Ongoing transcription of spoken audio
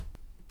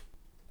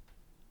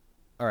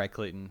All right,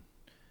 Clayton,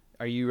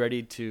 are you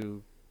ready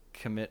to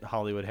commit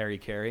Hollywood Harry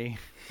Carey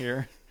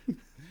here?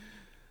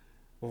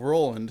 Well,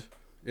 Roland,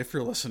 if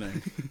you're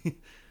listening.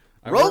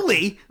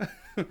 Rolly?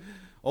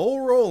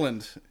 Oh,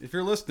 Roland, if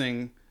you're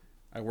listening,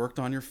 I worked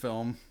on your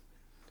film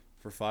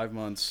for 5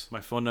 months.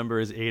 My phone number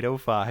is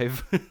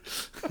 805.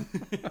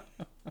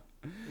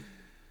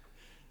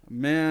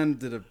 Man,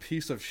 did a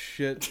piece of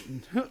shit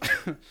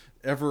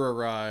ever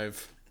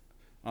arrive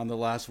on the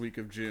last week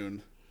of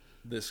June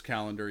this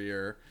calendar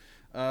year.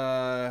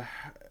 After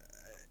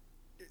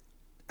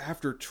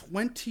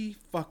 20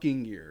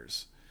 fucking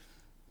years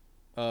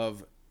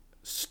of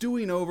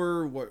stewing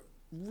over what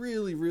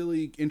really,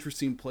 really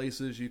interesting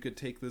places you could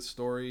take this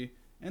story,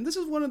 and this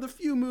is one of the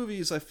few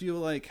movies I feel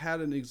like had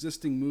an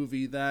existing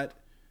movie that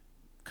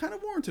kind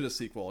of warranted a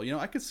sequel. You know,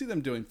 I could see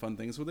them doing fun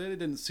things with it. It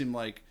didn't seem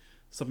like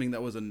something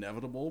that was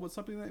inevitable, but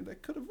something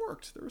that could have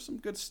worked. There was some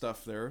good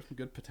stuff there, some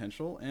good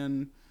potential,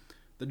 and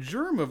the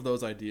germ of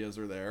those ideas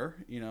are there.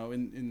 You know,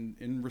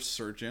 in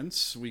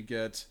Resurgence, we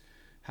get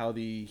how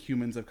the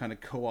humans have kind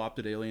of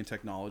co-opted alien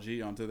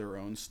technology onto their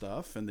own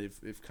stuff, and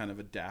they've kind of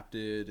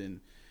adapted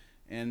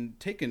and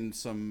taken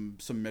some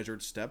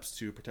measured steps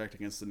to protect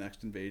against the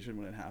next invasion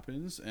when it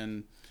happens.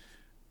 And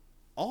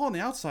all on the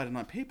outside and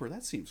on paper,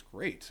 that seems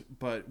great.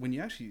 But when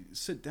you actually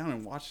sit down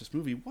and watch this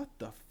movie, what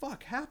the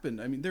fuck happened?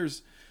 I mean,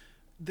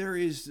 there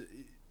is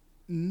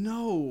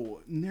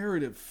no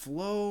narrative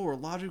flow or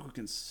logical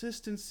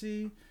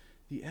consistency.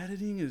 The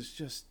editing is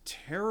just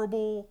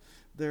terrible.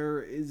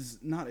 There is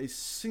not a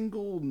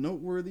single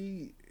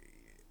noteworthy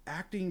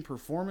acting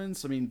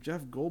performance. I mean,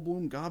 Jeff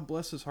Goldblum, God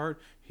bless his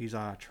heart, he's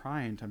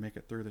trying to make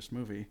it through this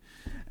movie,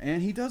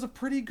 and he does a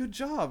pretty good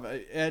job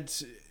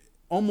at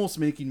almost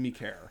making me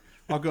care.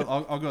 I'll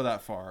go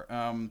that far.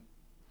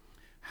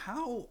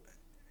 How?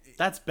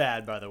 That's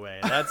bad, by the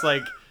way. That's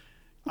like,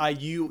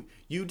 you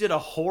did a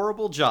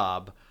horrible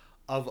job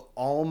of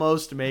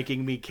almost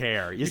making me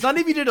care. It's not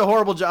even you did a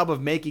horrible job of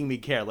making me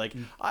care. Like,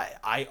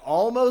 I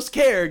almost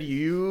cared.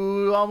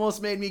 You almost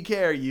made me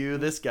care. You,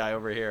 this guy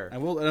over here. I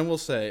will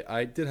say,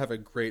 I did have a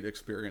great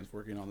experience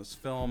working on this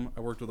film. I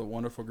worked with a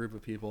wonderful group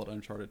of people at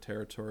Uncharted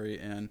Territory,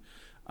 and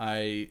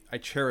I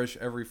cherish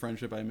every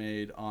friendship I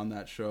made on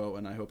that show,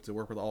 and I hope to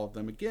work with all of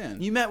them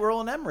again. You met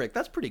Roland Emmerich.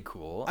 That's pretty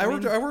cool. I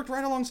worked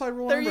right alongside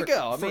Roland Emmerich. There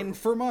you go.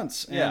 For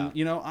months. Yeah. And,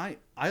 you know,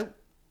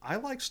 I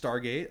like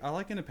Stargate. I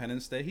like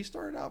Independence Day. He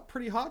started out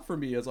pretty hot for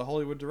me as a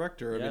Hollywood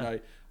director. Yeah. I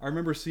mean, I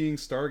remember seeing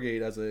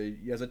Stargate as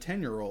a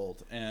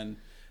 10-year-old, and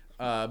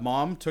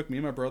Mom took me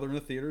and my brother in the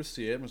theater to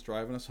see it and was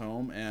driving us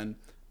home, and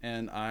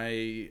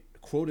I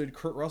quoted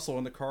Kurt Russell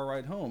in the car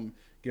ride home,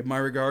 "Give my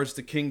regards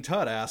to King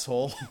Tut,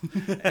 asshole."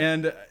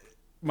 And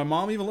my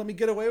mom even let me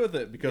get away with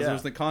it because it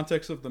was the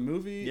context of the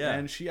movie,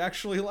 and she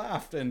actually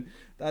laughed, and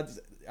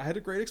I had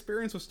a great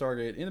experience with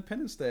Stargate.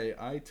 Independence Day,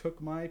 I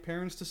took my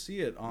parents to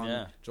see it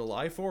on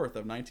July 4th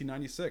of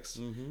 1996.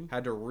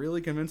 Had to really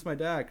convince my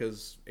dad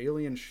because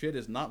alien shit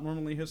is not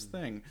normally his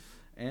thing.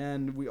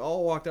 And we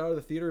all walked out of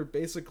the theater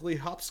basically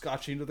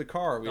hopscotching to the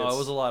car. It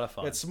was a lot of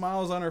fun. We had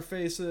smiles on our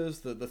faces.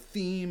 The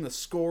theme, the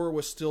score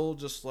was still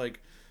just like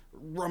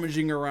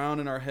rummaging around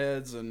in our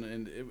heads,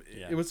 and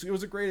it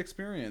was a great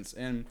experience.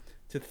 And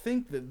to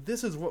think that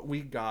this is what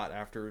we got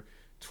after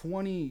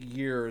 20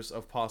 years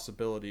of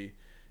possibility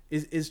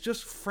is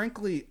just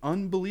frankly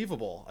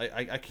unbelievable.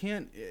 I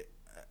can't.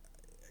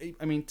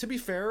 I mean, to be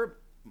fair,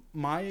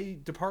 my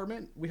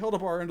department, we held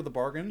up our end of the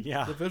bargain.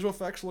 Yeah. The visual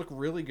effects look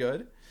really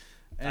good.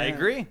 And I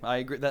agree.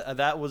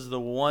 That was the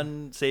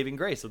one saving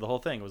grace of the whole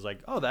thing. It was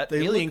like, oh, that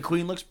alien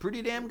queen looks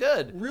pretty damn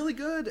good. Really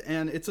good,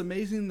 and it's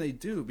amazing they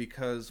do,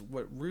 because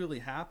what really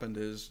happened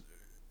is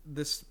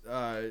this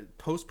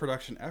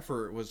post-production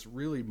effort was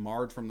really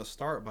marred from the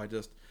start by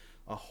just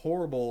a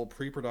horrible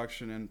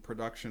pre-production and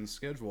production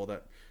schedule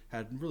that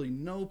had really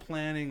no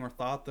planning or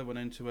thought that went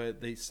into it.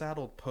 They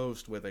saddled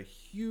post with a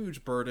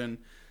huge burden.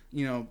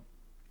 You know,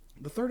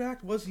 the third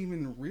act wasn't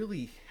even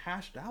really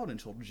hashed out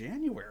until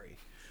January.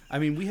 I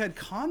mean, we had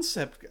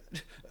concept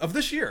of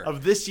this year.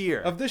 This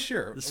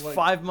This like,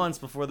 5 months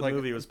before the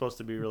movie was supposed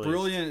to be released.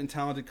 Brilliant and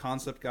talented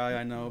concept guy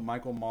I know,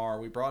 Michael Marr.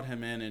 We brought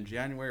him in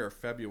January or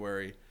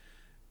February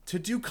to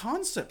do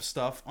concept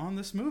stuff on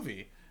this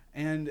movie,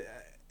 and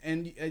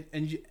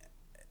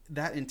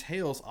that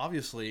entails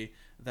obviously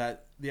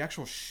that the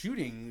actual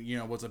shooting, you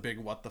know, was a big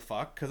what the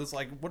fuck, because it's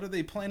like, what are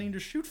they planning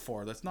to shoot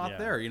for? That's not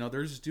there. You know,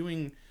 they're just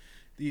doing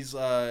these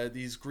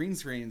green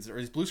screens or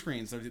these blue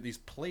screens, or these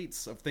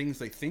plates of things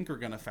they think are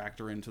going to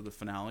factor into the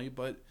finale,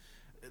 but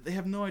they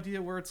have no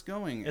idea where it's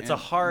going. It's a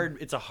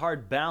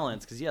hard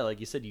balance, because like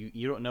you said,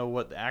 you don't know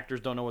what the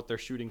actors don't know what they're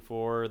shooting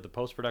for. The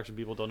post production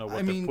people don't know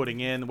what they're putting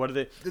in. What are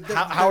they?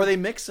 How are they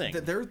mixing?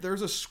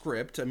 There's a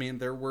script. I mean,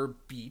 there were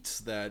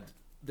beats that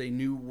they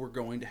knew were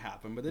going to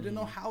happen, but they didn't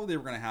know how they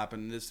were going to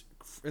happen as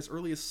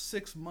early as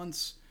 6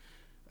 months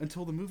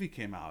until the movie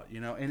came out.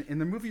 You know, and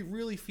the movie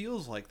really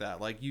feels like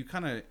that. Like, you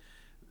kind of,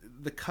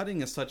 the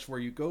cutting is such where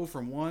you go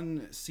from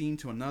one scene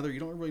to another. You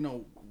don't really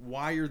know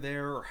why you're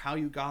there or how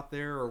you got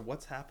there or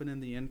what's happened in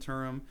the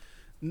interim.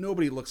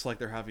 nobody looks like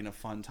they're having a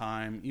fun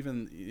time.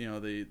 Even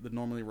the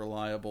normally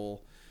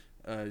reliable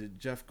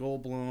Jeff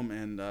Goldblum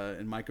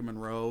and Micah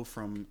Monroe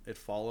from It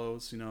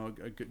Follows,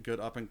 a good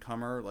up and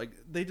comer. Like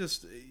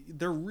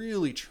they're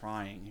really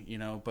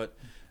trying, but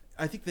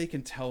I think they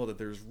can tell that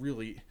there's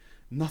really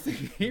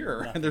nothing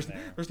here, and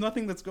there's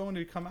nothing that's going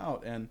to come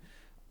out. And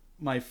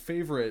my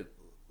favorite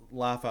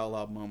laugh out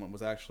loud moment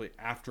was actually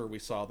after we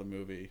saw the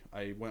movie.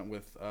 I went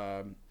with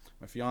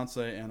my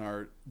fiance and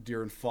our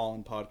dear and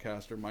fallen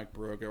podcaster Mike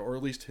Baroga, or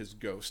at least his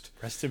ghost.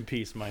 Rest in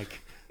peace,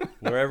 Mike.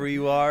 Wherever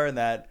you are, in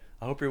that,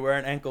 I hope you're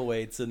wearing ankle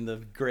weights in the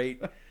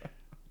great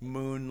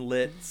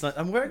moonlit sun.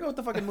 I'm wearing with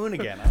the fucking moon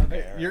again.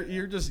 Okay,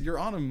 You're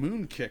on a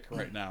moon kick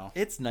right now.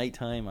 It's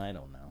nighttime. I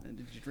don't know.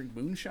 Did you drink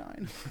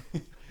moonshine?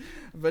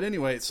 But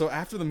anyway, so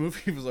after the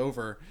movie was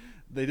over,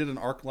 they did an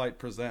ArcLight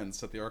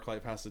Presents at the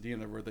ArcLight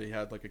Pasadena where they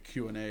had like a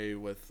Q&A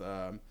with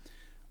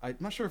I'm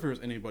not sure if there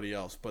was anybody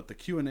else, but the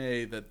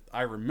Q&A that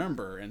I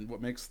remember and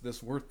what makes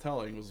this worth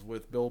telling was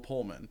with Bill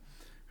Pullman,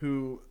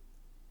 who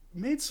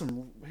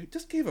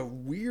just gave a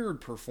weird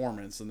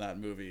performance in that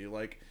movie.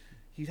 Like,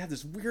 he had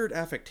this weird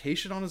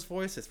affectation on his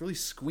voice, this really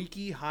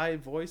squeaky high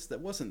voice that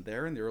wasn't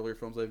there in the earlier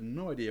films. I have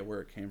no idea where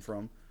it came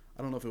from.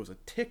 I don't know if it was a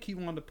tick he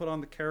wanted to put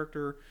on the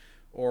character,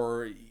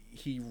 or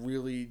he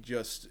really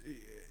just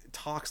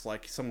talks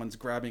like someone's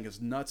grabbing his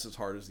nuts as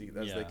hard as they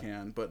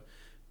can. But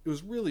it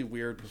was really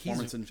weird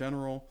performance in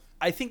general.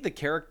 I think the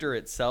character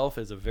itself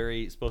is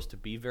supposed to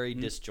be very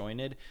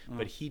disjointed,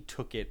 but he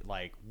took it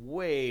like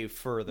way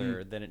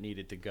further than it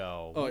needed to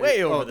go. Over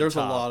the top. There's a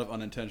lot of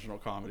unintentional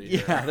comedy.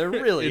 Yeah, there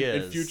really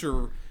is.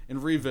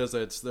 In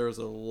revisits, there's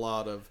a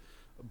lot of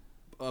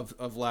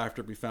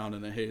laughter to be found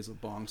in the haze of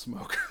bong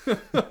smoke.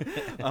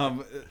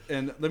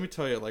 And let me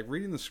tell you, like,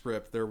 reading the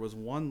script, there was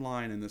one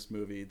line in this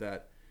movie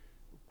that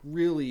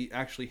really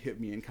actually hit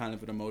me in kind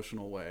of an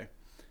emotional way.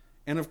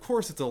 And of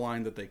course it's a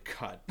line that they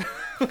cut.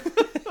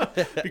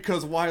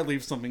 Because why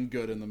leave something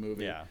good in the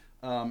movie? Yeah.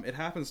 It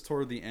happens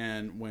toward the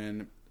end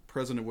when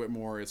President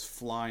Whitmore is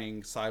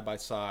flying side by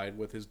side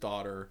with his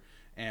daughter,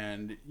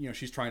 and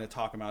she's trying to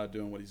talk him out of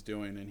doing what he's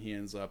doing, and he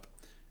ends up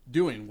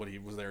doing what he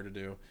was there to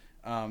do.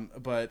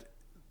 But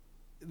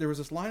there was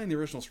this line in the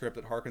original script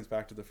that harkens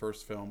back to the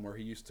first film where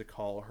he used to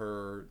call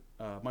her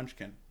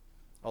Munchkin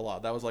a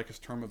lot. That was like his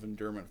term of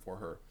endearment for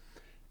her.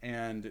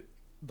 And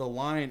the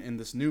line in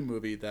this new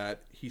movie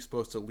that he's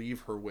supposed to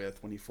leave her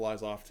with when he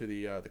flies off to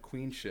the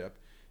Queen ship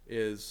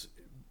is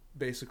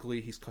basically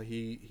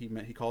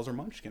he calls her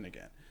Munchkin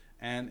again,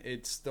 and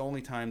it's the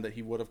only time that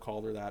he would have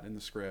called her that in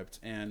the script.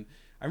 And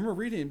I remember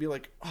reading it and be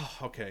like, oh,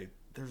 okay,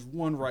 there's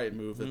one right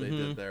move that they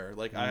did there.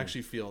 Like, I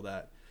actually feel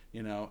that,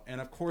 and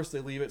of course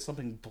they leave it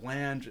something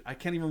bland. I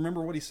can't even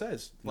remember what he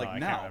says. Like, I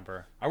now can't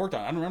remember. I worked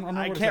on it. I don't remember.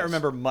 I can't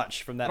remember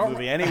much from that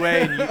movie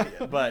anyway.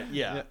 But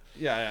yeah.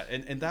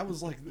 And that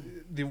was like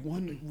the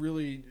one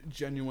really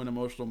genuine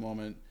emotional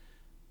moment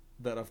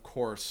that, of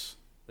course,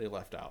 they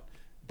left out.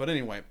 But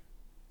anyway,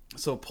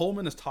 so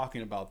Pullman is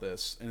talking about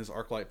this in his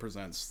ArcLight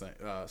Presents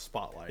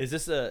spotlight. Is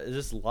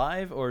this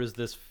live, or is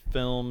this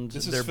filmed?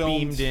 They're filmed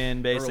beamed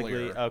in basically.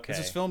 Earlier. Okay,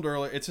 this is filmed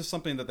earlier. It's just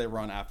something that they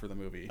run after the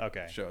movie.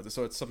 Okay, show.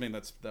 So it's something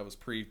that was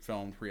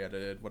pre-filmed,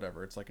 pre-edited,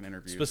 whatever. It's like an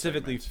interview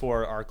specifically segment.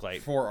 For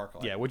ArcLight. For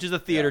ArcLight, yeah, which is a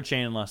theater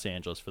chain in Los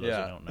Angeles. For those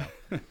who don't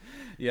know.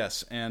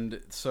 Yes,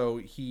 and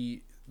so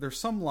there's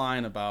some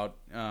line about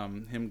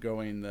him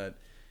going that,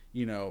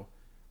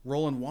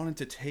 Roland wanted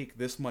to take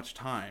this much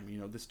time,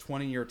 this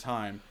 20-year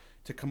time,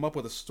 to come up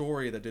with a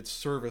story that did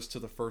service to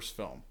the first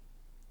film.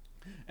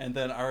 And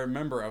then I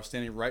remember I was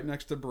standing right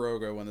next to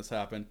Baroga when this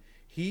happened.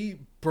 He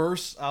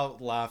bursts out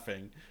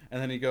laughing,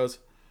 and then he goes,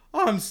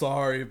 "I'm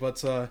sorry,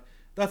 but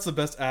that's the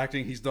best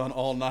acting he's done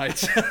all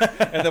night."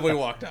 And then we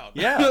walked out.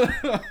 Yeah.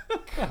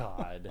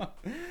 God.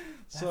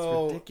 That's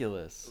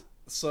ridiculous.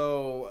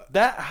 So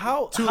that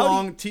how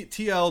long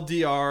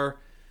TLDR.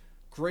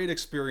 Great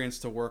experience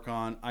to work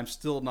on. I'm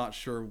still not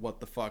sure what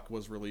the fuck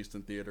was released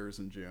in theaters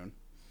in June.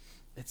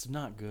 It's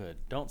not good.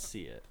 Don't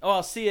see it. Oh,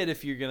 I'll see it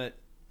if you're gonna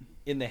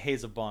in the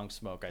haze of bong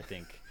smoke. I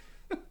think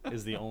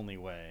is the only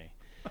way.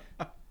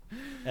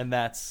 And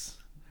that's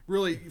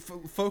really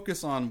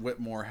focus on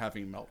Whitmore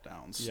having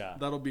meltdowns. Yeah,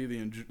 that'll be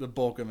the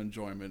bulk of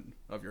enjoyment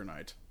of your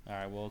night. All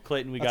right, well,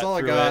 Clayton, that's got all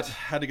through I got. It.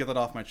 Had to get that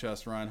off my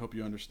chest, Ryan. Hope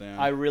you understand.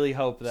 I really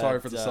hope that.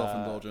 Sorry for the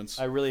self-indulgence.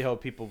 I really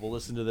hope people will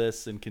listen to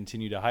this and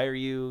continue to hire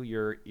you.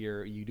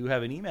 You do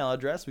have an email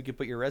address. We could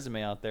put your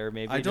resume out there.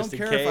 Maybe I don't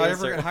care if I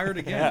ever get hired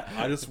again.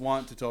 I just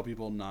want to tell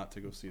people not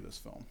to go see this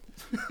film.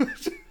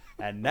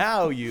 And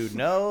now you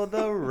know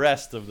the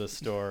rest of the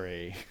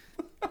story.